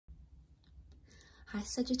Hi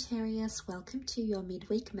Sagittarius, welcome to your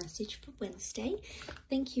midweek message for Wednesday.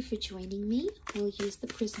 Thank you for joining me. We'll use the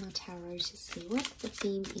Prisma Tarot to see what the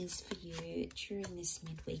theme is for you during this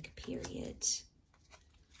midweek period.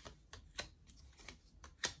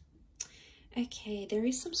 Okay, there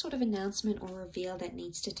is some sort of announcement or reveal that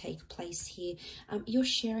needs to take place here. You're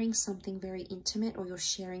sharing something very intimate, or you're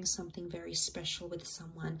sharing something very special with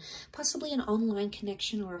someone. Possibly an online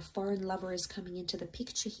connection or a foreign lover is coming into the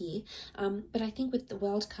picture here. But I think with the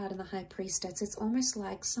World card and the High Priestess, it's almost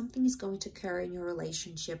like something is going to occur in your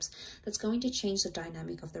relationships that's going to change the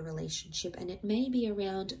dynamic of the relationship. And it may be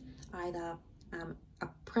around either a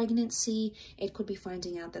pregnancy. It could be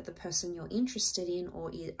finding out that the person you're interested in or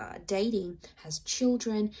dating has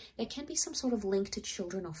children. There can be some sort of link to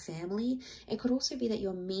children or family. It could also be that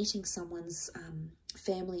you're meeting someone's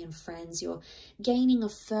family and friends. You're gaining a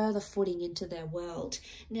further footing into their world.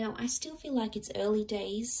 Now, I still feel like it's early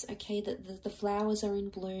days, okay, that the flowers are in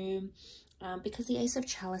bloom. Because the Ace of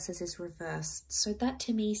Chalices is reversed. So that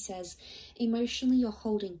to me says emotionally you're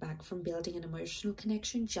holding back from building an emotional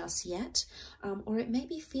connection just yet. Or it may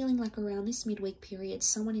be feeling like around this midweek period,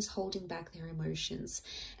 someone is holding back their emotions.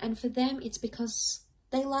 And for them, it's because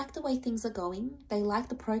they like the way things are going. They like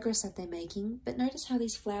the progress that they're making. But notice how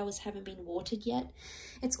these flowers haven't been watered yet.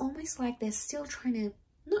 It's almost like they're still trying to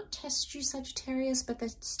not test you, Sagittarius, but they're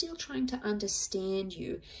still trying to understand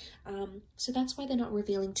you. So that's why they're not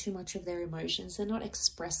revealing too much of their emotions. They're not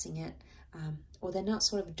expressing it, or they're not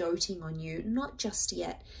sort of doting on you, not just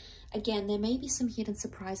yet. Again, there may be some hidden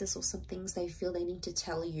surprises or some things they feel they need to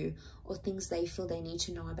tell you, or things they feel they need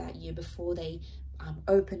to know about you before they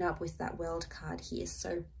open up with that World card here.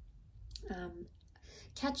 So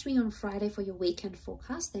catch me on Friday for your weekend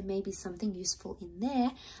forecast. There may be something useful in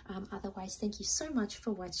there. Otherwise, thank you so much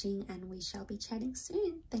for watching, and we shall be chatting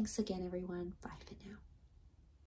soon. Thanks again, everyone. Bye for now.